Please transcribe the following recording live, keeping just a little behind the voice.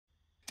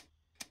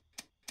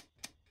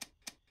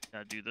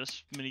Gotta do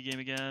this mini game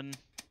again.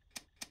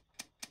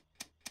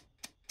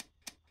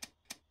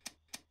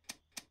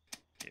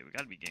 Okay, we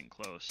gotta be getting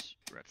close.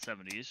 We're at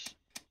 70s.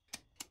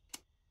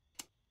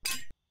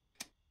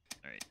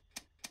 Alright.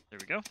 There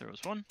we go. There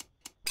was one.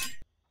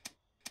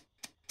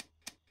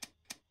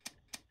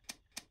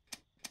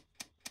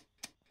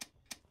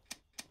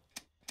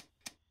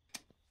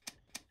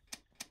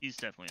 He's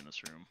definitely in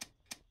this room.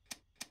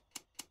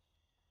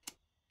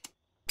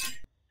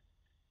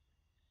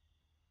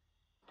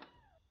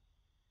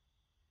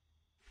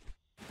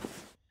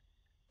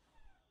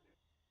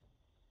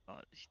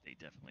 They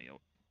definitely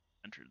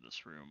entered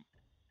this room.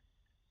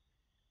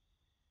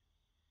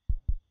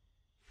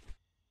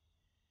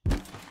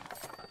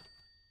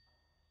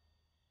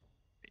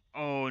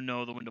 Oh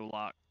no, the window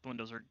locked. The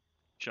windows are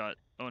shut.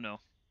 Oh no.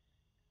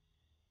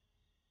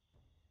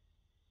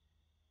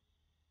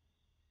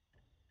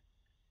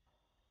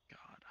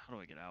 God, how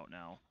do I get out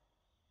now?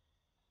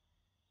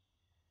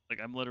 Like,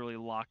 I'm literally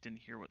locked in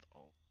here with...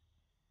 Oh.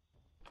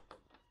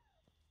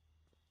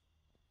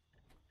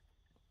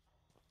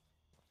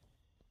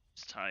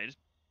 It's tied.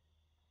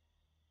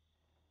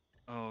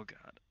 Oh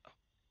god. Oh.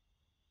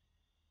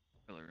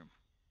 Toilet room.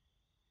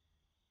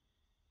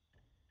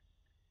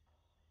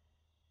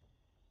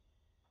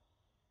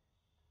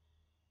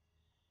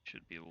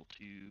 Should be able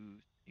to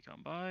sneak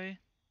on by.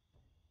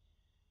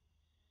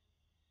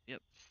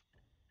 Yep.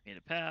 Made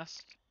it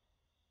past.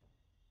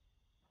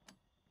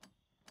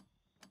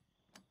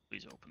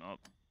 Please open up.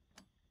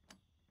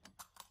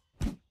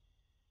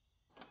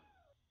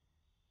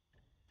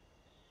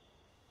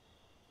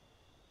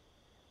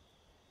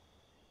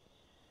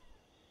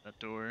 That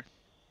door.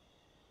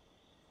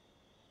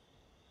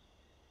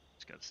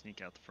 Just gotta sneak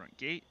out the front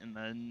gate, and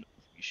then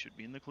we should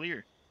be in the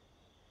clear.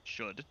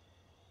 Should.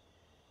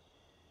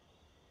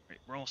 Right,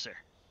 we're almost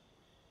there.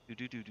 Do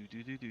do do do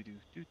do do do do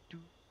do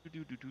do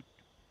do do do.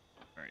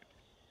 All right.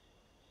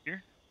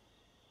 Here.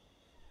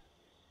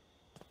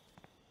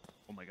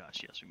 Oh my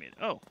gosh! Yes, we made it.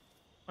 Oh,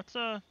 let's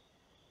the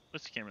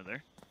camera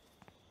there.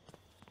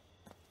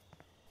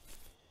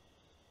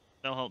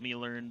 That'll help me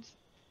learn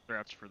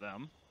threats for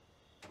them.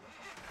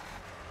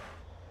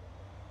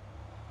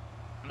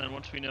 And then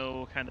once we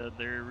know kind of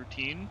their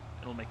routine,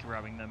 it'll make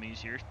robbing them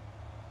easier.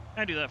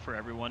 I do that for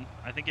everyone.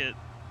 I think it.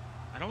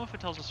 I don't know if it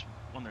tells us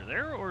when they're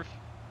there or if,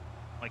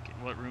 like,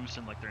 what rooms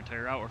in like their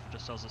entire route, or if it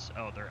just tells us,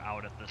 oh, they're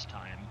out at this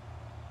time.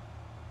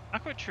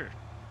 Not quite sure.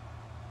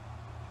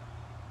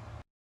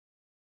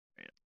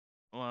 Right.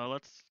 Well,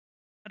 let's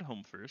head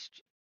home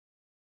first.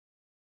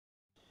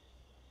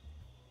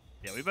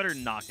 Yeah, we better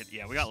knock it.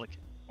 Yeah, we got like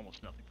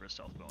almost nothing for a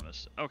stealth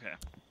bonus. Okay.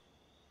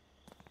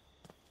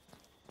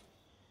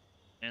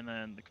 And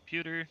then the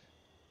computer.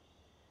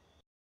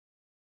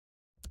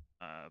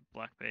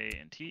 Black Bay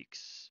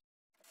Antiques.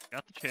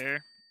 Got the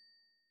chair.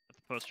 Got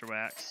the poster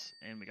wax.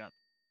 And we got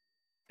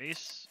the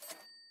bass.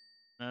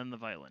 And the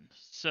violin.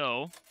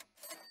 So,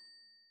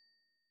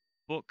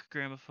 book,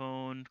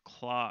 gramophone,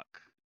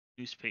 clock,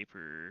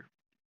 newspaper,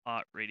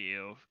 pot,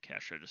 radio,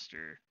 cash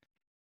register.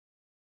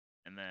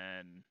 And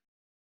then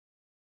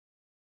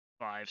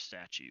 5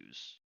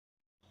 statues.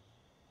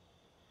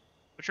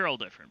 Which are all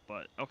different,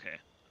 but okay.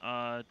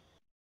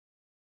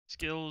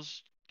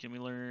 Skills, can we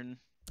learn?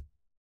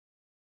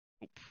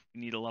 Oop,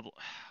 we need a level.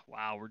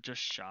 Wow, we're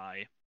just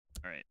shy.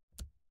 Alright.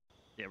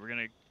 Yeah, we're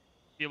gonna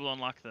be able to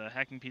unlock the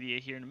hacking PDA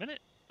here in a minute.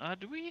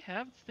 Do we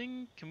have the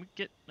thing? Can we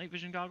get night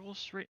vision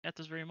goggles right at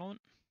this very moment?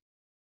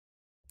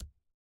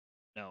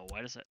 No,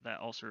 why does that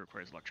also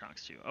requires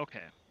electronics too?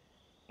 Okay.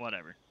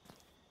 Whatever.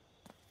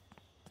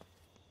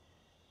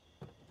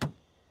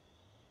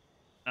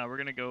 We're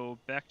gonna go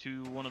back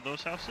to one of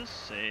those houses,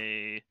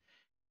 and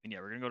yeah,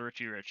 we're gonna go to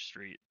Richie Rich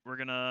Street. We're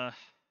gonna,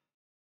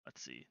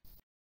 let's see.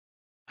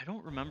 I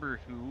don't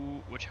remember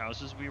which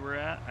houses we were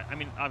at. I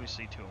mean,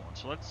 obviously 201.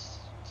 So let's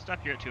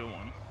stop here at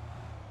 201.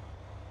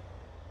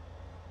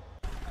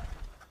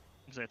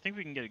 Because I think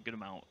we can get a good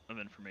amount of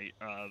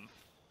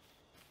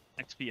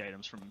XP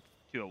items from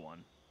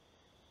 201.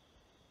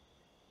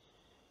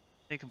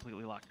 They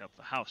completely locked up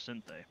the house,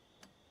 didn't they?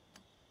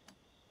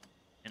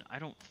 And I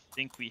don't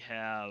think we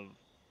have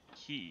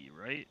key,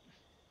 right?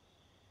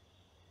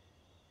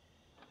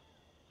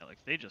 Yeah, like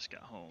they just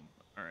got home.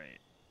 All right.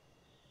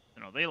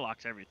 No, they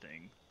locked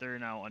everything. They're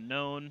now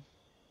unknown.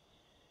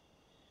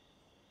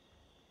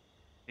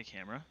 Hey,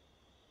 camera.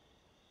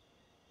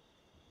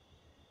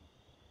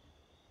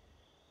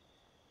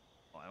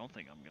 Well, I don't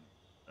think I'm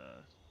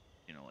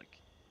gonna, like,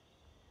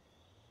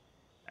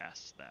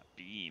 pass that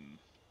beam.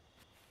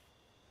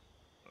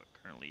 But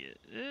currently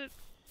it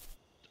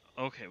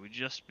okay, we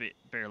just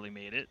barely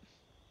made it.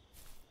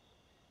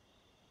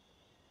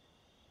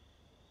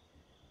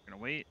 We're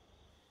gonna wait.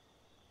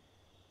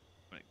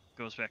 When it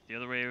goes back the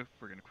other way,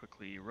 we're gonna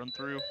quickly run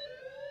through.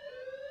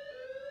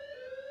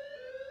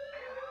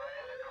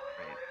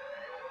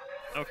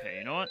 Great. Okay,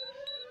 you know what?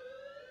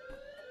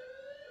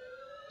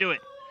 Do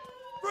it!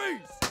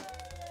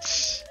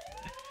 Freeze!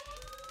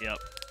 Yep.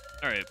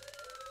 Alright.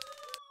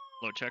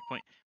 Low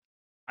checkpoint.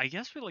 I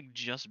guess we, like,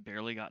 just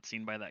barely got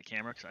seen by that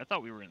camera, because I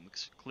thought we were in the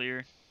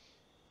clear.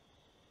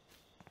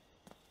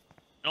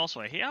 And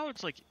also, I hate how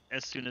it's like,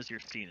 as soon as you're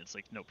seen, it's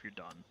like, nope, you're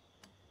done.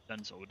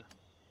 Denzoed.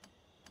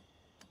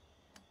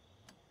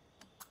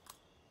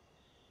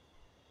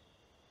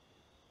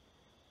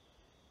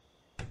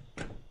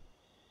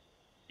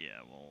 Yeah,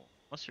 well,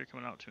 unless you're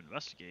coming out to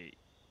investigate,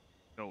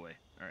 go away.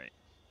 Alright.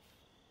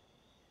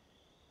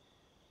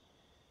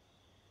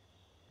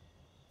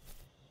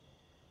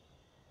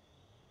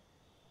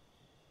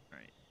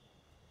 Alright.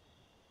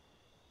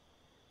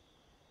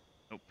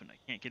 Nope, and I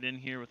can't get in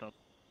here without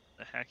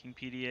the hacking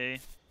PDA.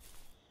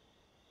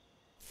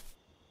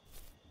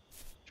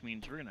 Which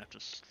means we're gonna have to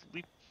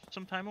sleep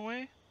some time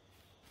away.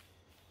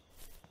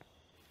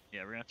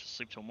 Yeah, we're gonna have to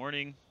sleep till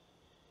morning.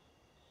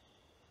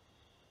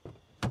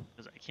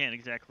 Because I can't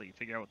exactly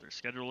figure out what their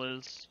schedule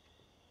is.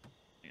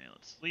 Yeah,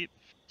 let's sleep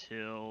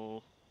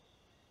till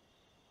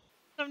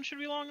 7 should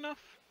be long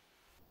enough.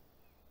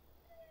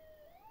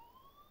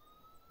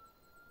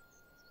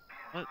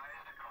 What?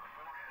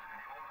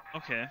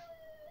 Okay.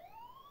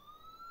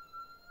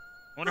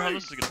 I wonder how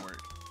this is gonna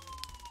work.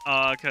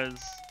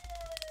 Cause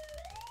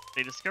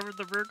they discovered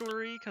the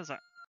burglary because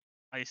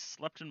I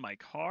slept in my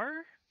car?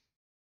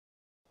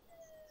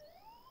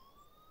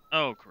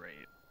 Oh,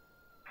 great.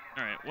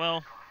 Alright,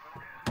 well.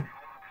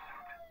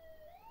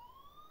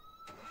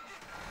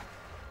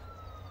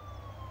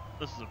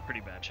 This is a pretty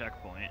bad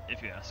checkpoint,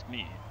 if you ask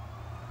me.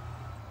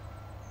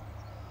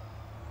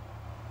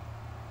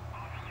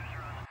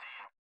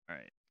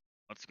 Alright,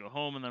 let's go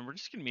home, and then we're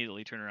just gonna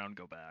immediately turn around and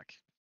go back.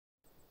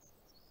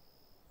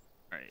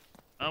 Alright,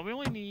 we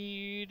only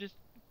need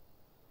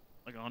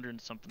like 100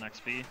 and something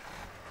XP.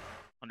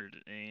 100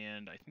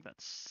 and I think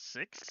that's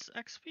 6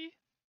 XP?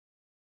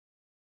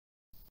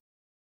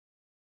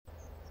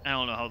 I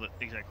don't know how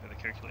exactly to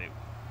calculate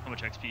how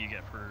much XP you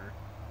get per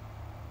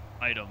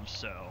item,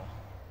 so...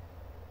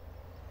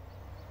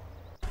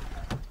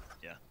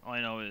 Yeah, all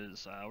I know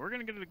is we're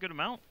gonna get a good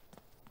amount.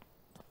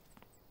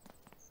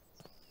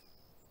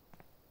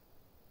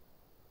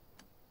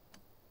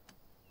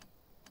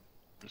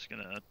 Just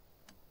gonna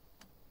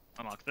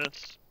unlock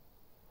this.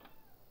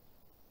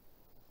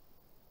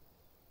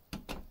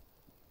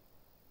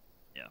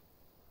 Yeah.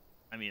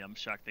 I mean, I'm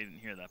shocked they didn't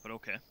hear that, but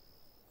okay.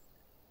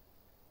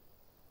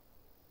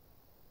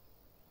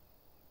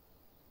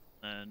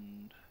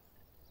 And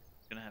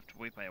gonna have to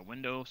wait by a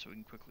window so we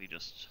can quickly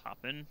just hop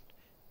in.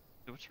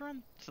 Dude, what's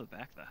around to the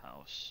back of the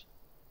house?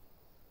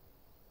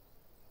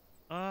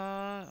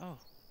 Oh.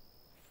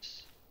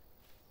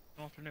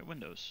 Alternate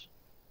windows.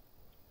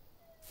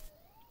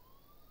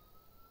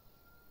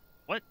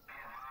 What?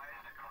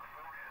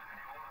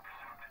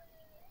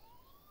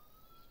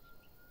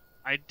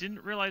 I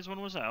didn't realize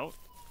one was out.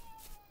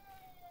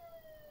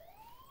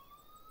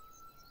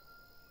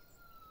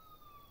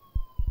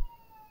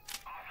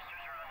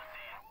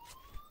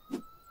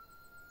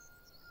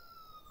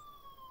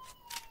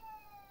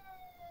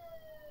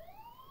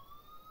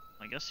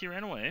 I guess he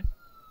ran away.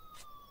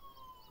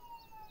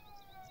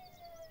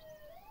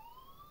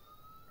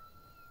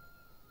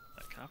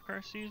 That cop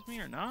car sees me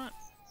or not?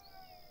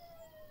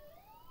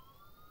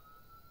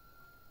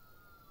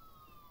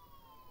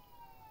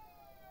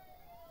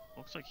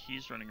 Looks like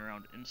he's running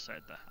around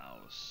inside the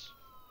house.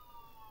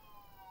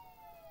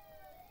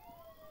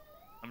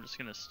 I'm just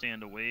gonna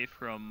stand away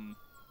from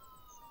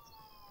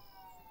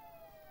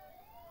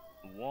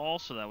the wall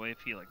so that way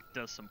if he like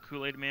does some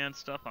Kool-Aid Man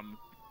stuff, I'm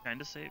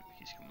kinda safe.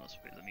 He's coming this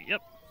way than me.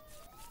 Yep.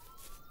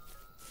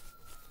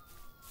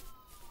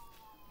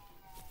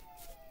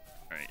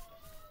 Alright.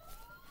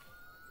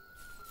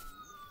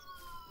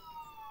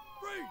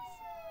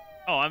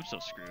 Oh, I'm so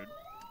screwed.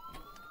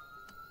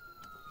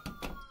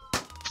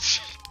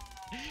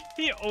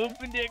 He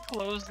opened it,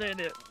 closed it,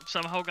 and it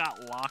somehow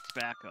got locked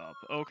back up.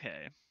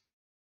 Okay.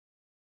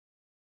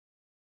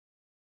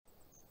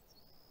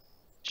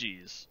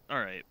 Jeez.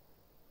 Alright.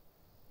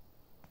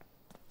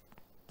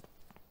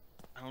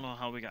 I don't know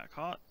how we got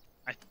caught.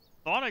 I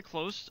thought I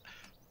closed...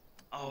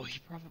 Oh, he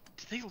probably...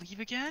 Did they leave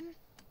again?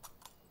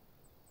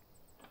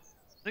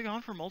 They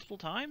gone for multiple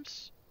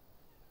times?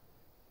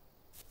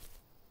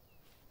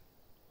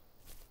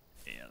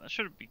 Yeah, that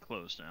should be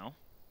closed now.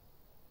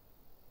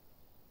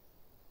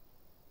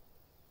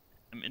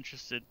 I'm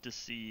interested to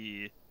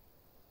see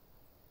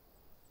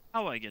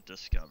how I get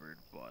discovered,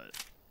 but...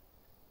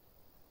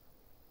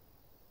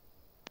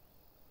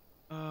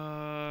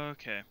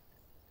 Okay.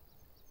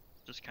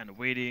 Just kind of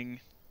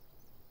waiting.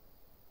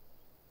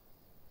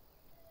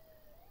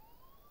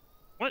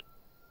 What?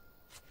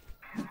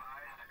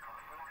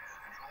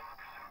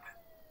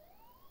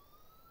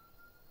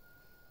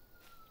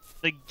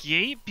 The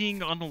gate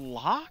being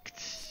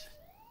unlocked?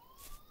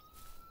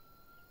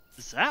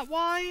 Is that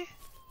why?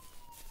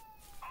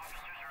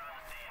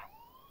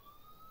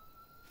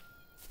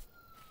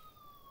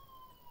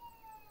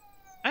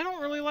 I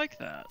don't really like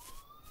that.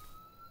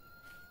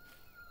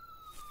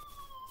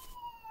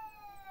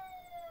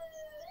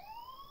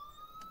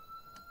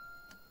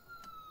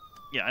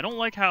 Yeah, I don't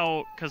like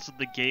how, because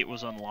the gate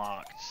was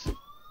unlocked.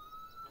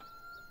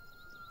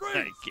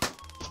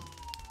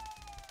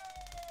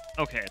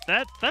 Okay,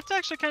 that's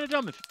actually kind of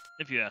dumb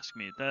if you ask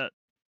me. That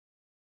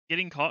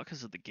getting caught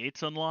because of the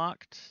gates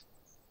unlocked.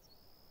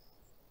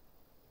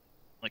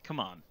 Like, come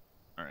on.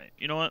 Alright,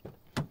 you know what?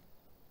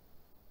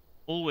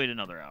 We'll wait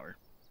another hour.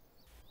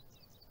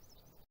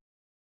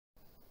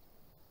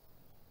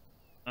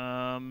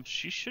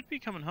 She should be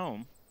coming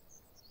home.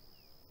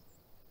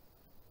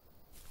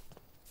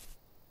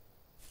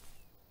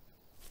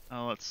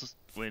 Let's just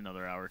wait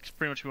another hour, because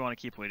pretty much we want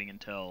to keep waiting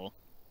until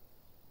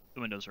the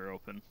windows are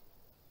open.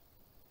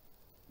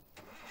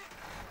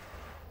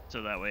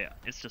 So that way,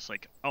 it's just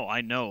like, oh,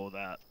 I know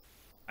that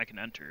I can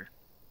enter.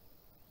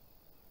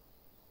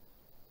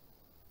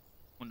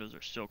 Windows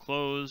are still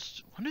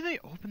closed. When do they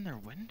open their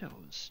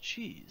windows?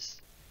 Jeez.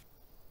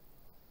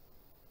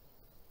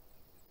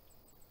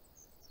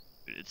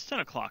 Dude, it's 10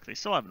 o'clock. They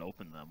still haven't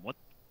opened them. What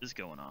is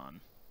going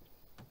on?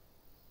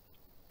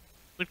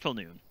 Sleep till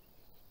noon.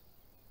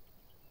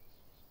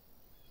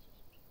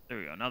 There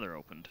we go. Now they're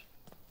opened.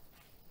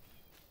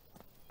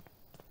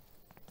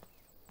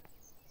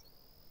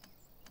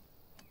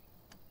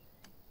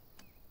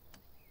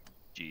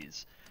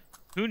 Jeez.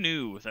 Who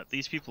knew that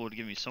these people would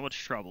give me so much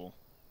trouble?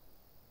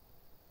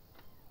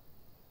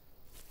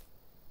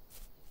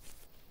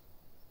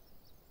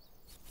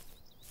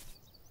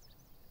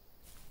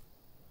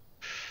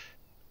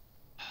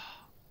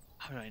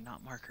 How did I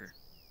not mark her?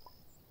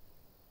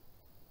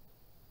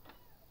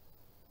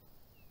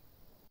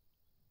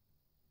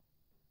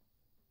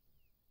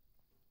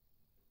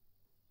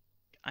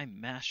 I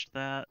mashed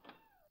that.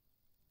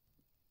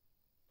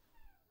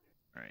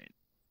 Alright.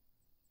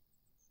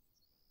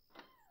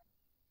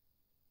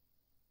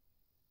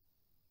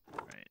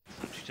 Alright,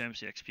 so 2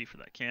 times the XP for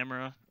that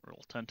camera.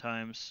 Roll 10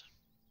 times.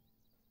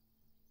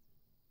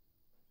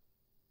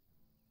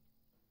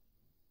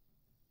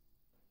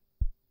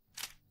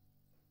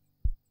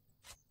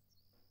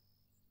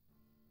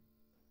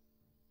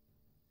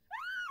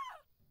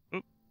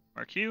 Oop,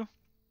 mark you.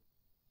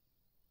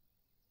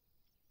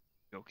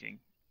 Joking.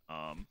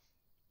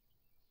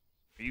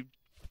 Are you...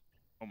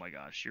 Oh my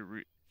gosh,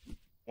 you're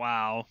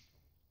wow.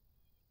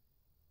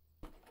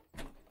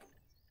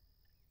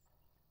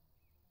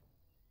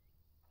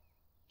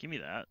 Give me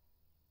that.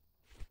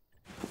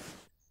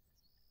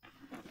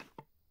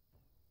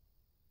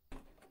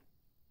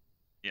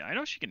 Yeah, I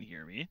know she can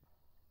hear me.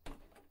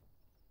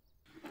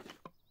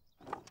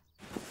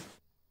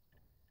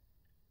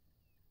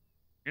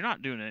 You're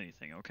not doing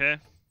anything, okay?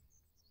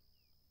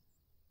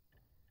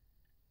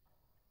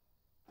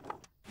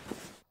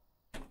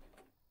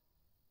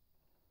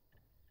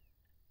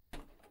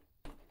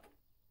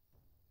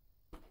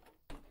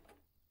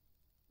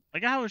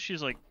 Like how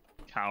she's like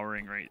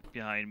cowering right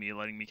behind me,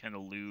 letting me kind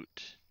of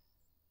loot.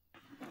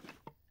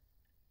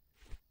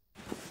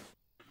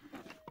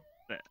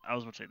 I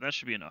was about to say, that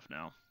should be enough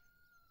now.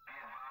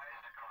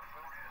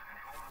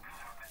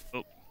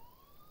 Oh.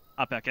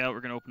 Hop back out,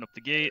 we're gonna open up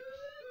the gate.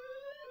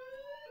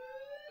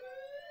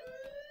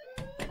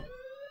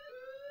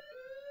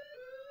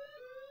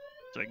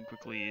 So I can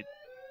quickly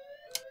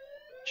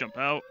jump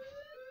out.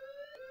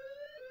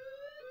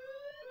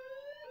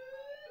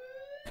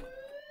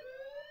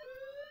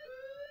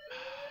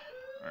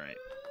 Alright.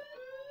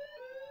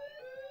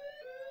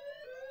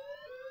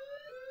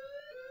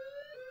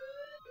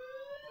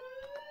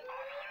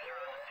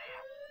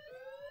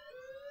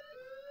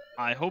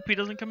 I hope he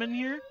doesn't come in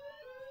here.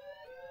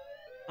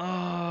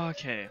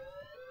 Okay.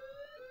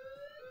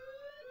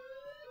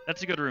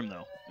 That's a good room,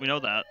 though. We know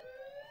that.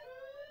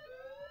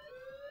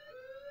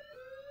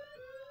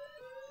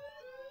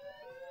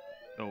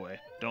 Go away.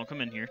 Don't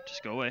come in here.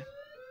 Just go away.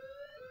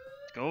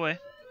 Just go away.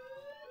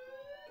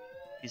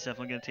 He's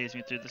definitely going to tase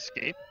me through the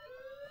escape.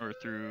 Or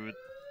through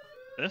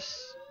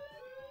this.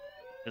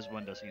 Because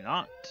when does he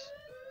not?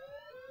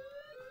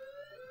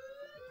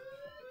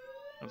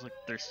 I was like,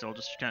 they're still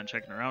just kind of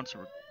checking around, so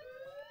we're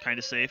kind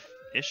of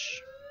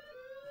safe-ish.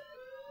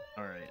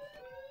 Alright.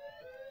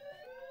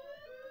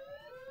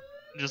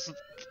 Just,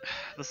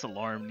 this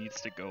alarm needs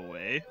to go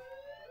away.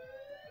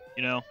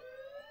 You know?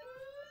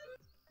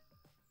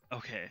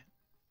 Okay.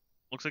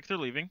 Looks like they're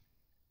leaving.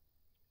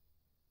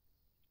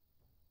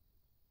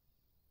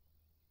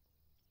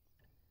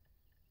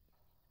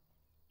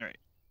 Alright.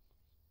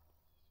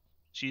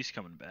 She's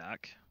coming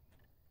back.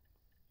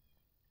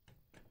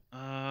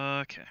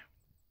 Okay.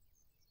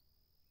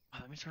 Oh,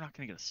 that means we're not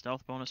going to get a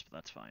stealth bonus, but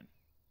that's fine.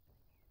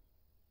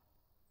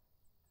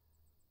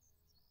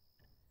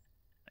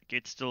 That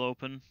gate's still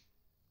open.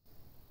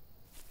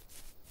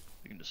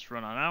 We can just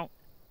run on out.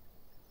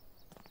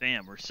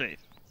 Bam, we're safe.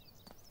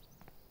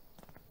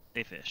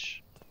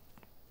 Safe-ish.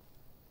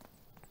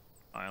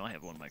 I only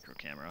have one micro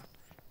camera.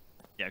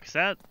 Yeah, because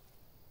that...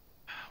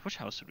 Which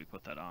house did we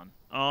put that on?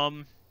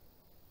 I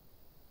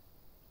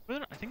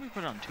think we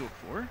put it on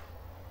 204.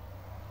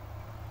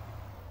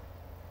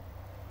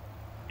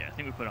 Yeah, I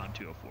think we put it on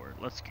 204.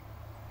 Let's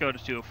go to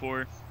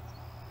 204.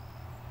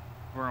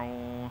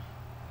 Bro.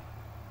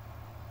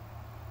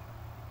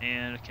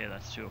 And, okay,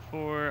 that's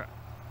 204.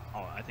 Oh,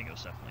 I think it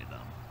was definitely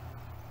them.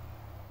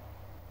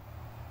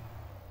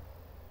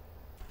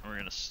 We're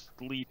gonna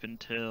sleep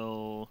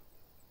until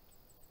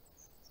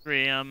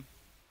 3 AM.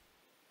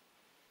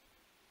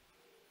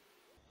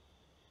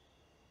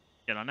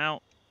 Get on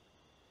out.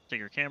 Take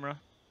your camera.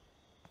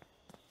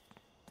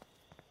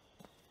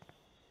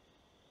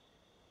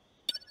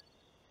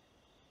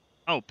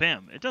 Oh,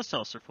 bam. It does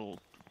tell us they're full.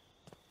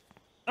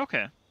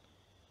 Okay.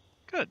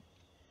 Good.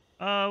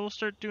 We'll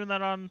start doing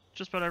that on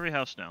just about every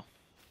house now.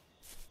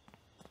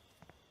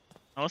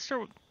 Now let's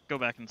go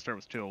back and start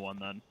with 201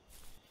 then.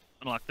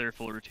 Unlock their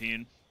full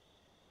routine.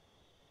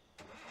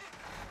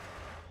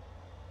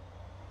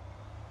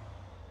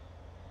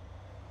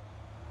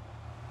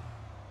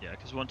 Yeah,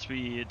 because once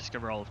we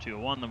discover all of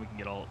 201, then we can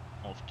get all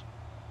of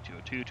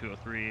 202,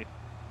 203.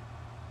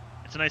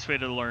 It's a nice way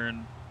to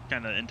learn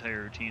kind of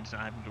entire routines,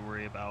 not having to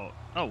worry about,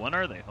 oh, when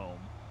are they home?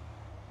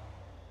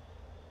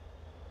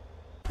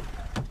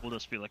 We'll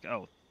just be like,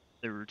 oh,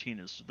 their routine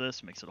is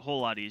this, makes it a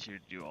whole lot easier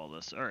to do all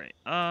this. Alright,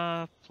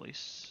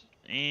 place,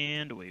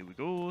 and away we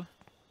go.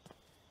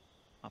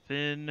 Hop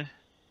in.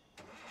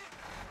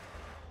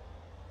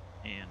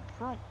 And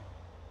from.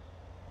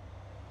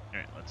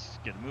 Alright, let's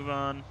get a move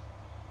on.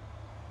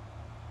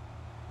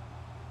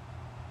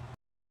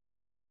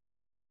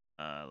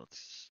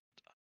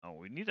 Oh,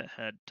 we need to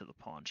head to the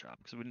pawn shop,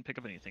 because we didn't pick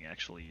up anything,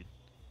 actually.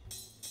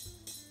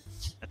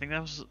 I think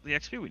that was the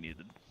XP we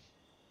needed.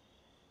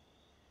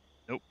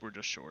 Nope, we're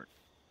just short.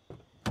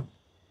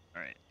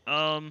 Alright,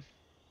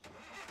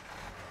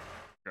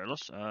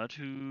 regardless,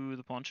 to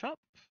the pawn shop.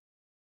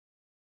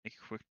 Make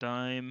a quick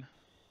dime.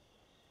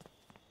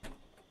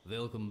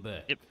 Welcome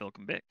back. Yep,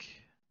 welcome back.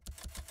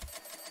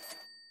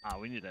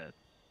 We need to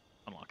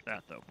unlock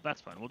that, though. But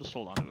that's fine, we'll just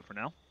hold on to it for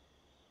now.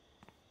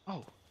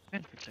 Oh,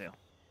 management sale.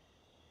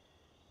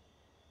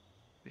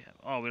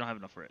 We don't have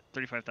enough for it.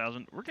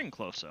 35,000. We're getting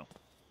close, though.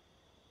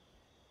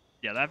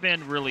 Yeah, that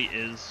van really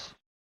is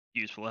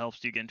useful. It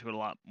helps you get into a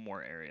lot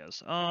more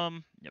areas.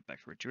 Yep,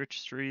 back to Richie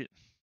Rich Street.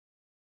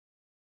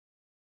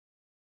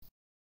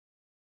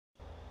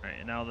 Alright,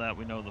 and now that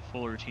we know the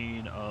full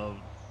routine of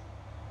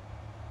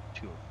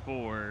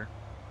 204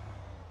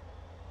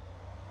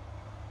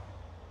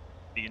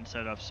 being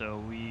set up, so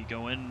we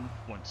go in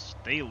once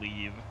they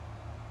leave.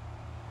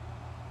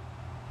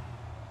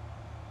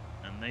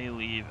 And they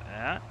leave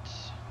at...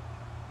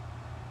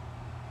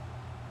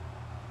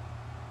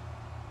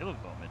 They leave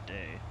about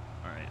midday.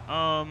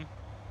 Alright,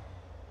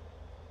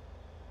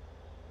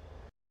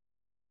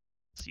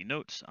 let's see,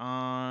 notes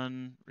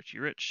on Richie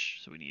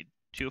Rich, so we need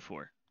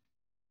 204.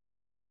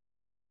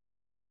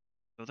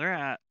 So they're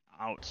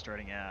out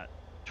starting at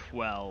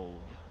 12.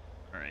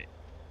 Alright.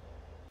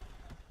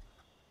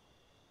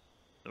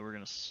 So we're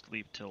gonna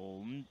sleep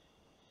till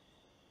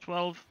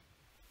 12.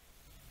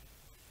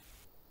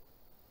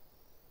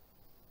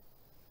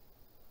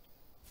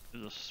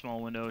 There's a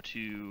small window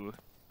to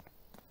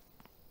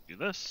do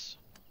this.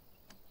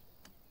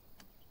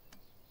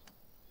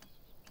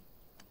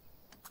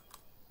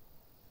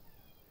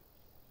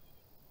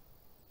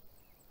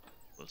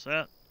 What's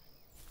that?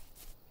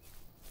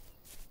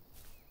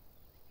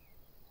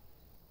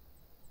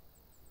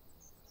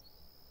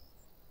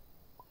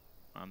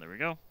 There we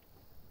go.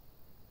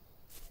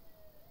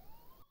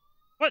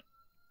 What?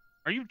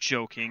 Are you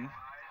joking?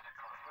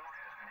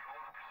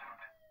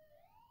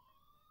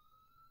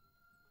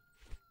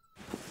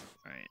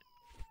 Alright.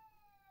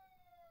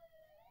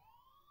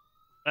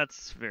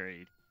 That's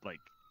very, like,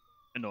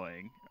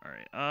 annoying.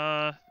 Alright, oh,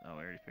 I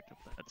already picked up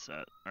the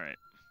headset. Alright.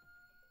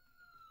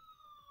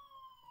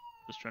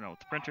 Just trying out with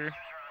the printer.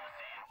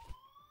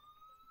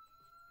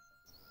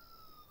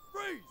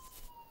 Freeze!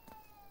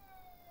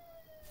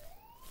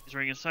 He's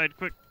running inside,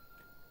 quick.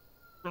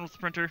 Run with the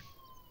printer.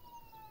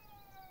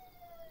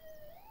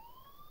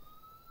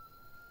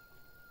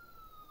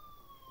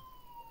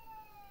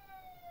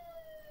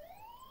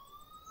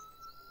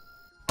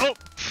 Oh!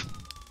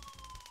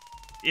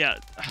 Yeah,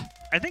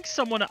 I think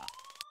someone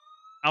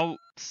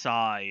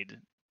outside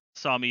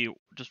saw me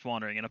just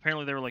wandering, and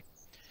apparently they were like,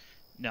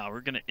 no,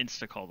 we're gonna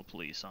insta-call the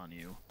police on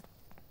you.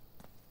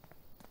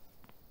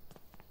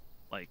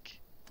 Like,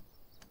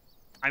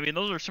 I mean,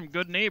 those are some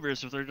good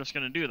neighbors if they're just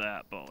gonna do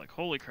that, but like,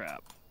 holy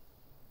crap.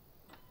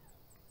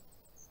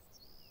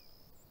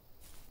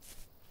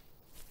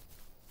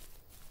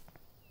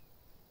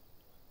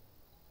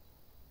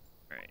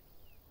 Alright.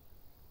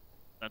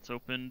 That's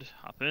opened.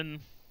 Hop in.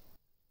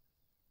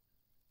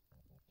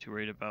 Too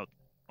worried about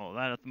all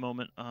that at the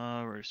moment. We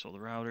already stole the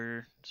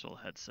router, stole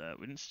the headset.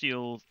 We didn't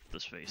steal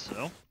this face,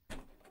 though.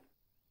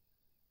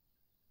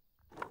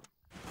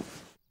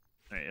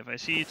 Alright, if I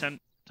see 10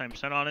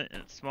 times 10 on it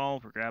and it's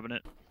small, we're grabbing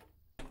it.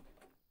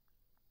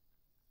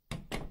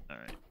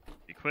 Alright,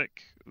 be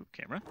quick. Ooh,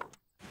 camera.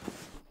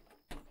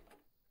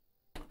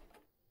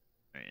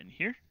 Alright, in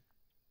here.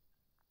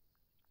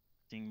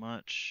 Nothing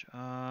much.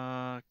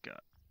 God.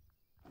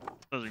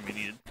 Those are gonna be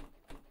needed.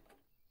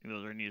 I think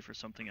those are needed for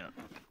something in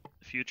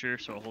the future,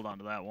 so I'll hold on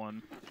to that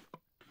one.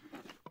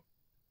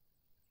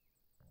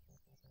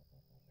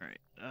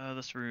 Alright,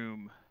 this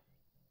room.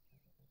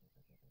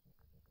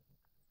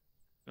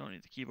 We don't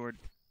need the keyboard.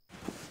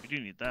 We do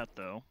need that,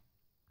 though.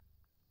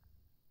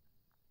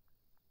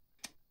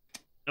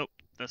 Nope,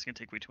 that's gonna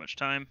take way too much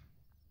time.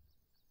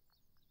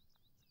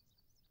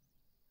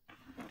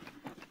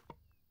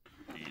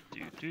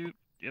 doop.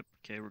 Yep.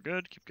 Okay, we're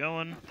good. Keep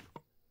going.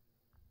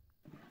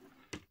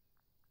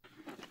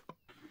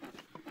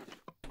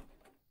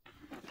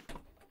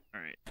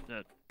 All right.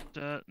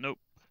 Nope.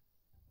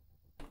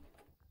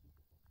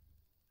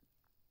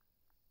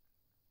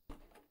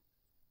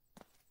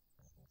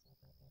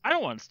 I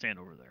don't want to stand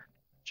over there.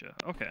 Gotcha.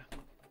 Okay.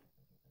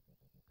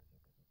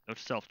 Note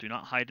to self: do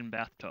not hide in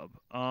bathtub.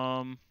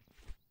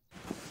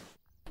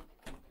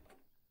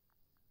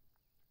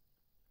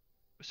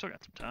 We still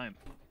got some time.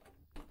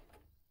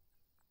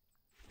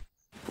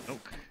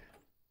 Oak.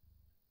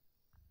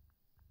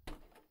 I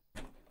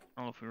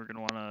don't know if we were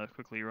gonna want to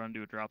quickly run,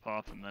 do a drop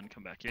off, and then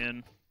come back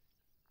in.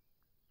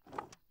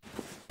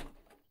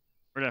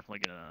 We're definitely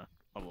gonna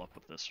level up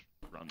with this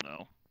run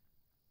though.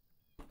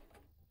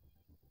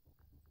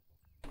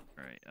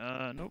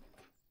 Alright, nope.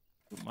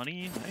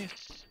 Money,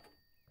 nice.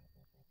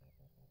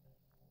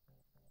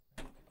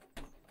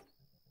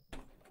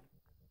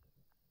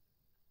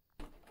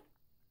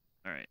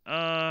 Alright,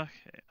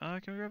 okay,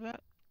 can we grab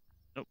that?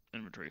 Nope,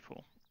 inventory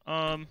full.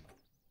 Yeah,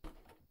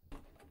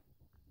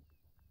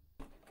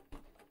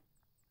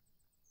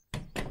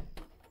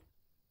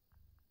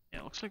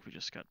 looks like we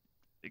just got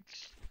big...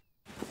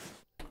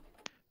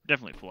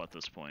 Definitely full at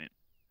this point.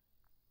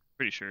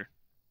 Pretty sure.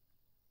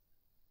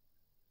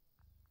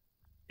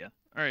 Yeah,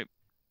 alright.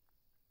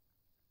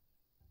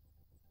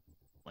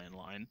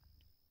 Landline.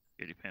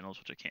 Security panels,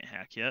 which I can't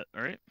hack yet,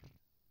 alright.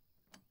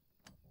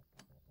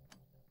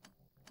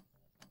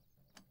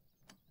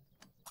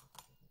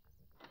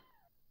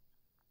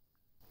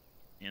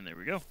 And there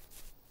we go.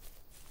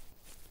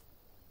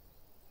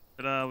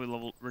 But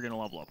we're gonna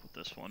level up with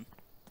this one.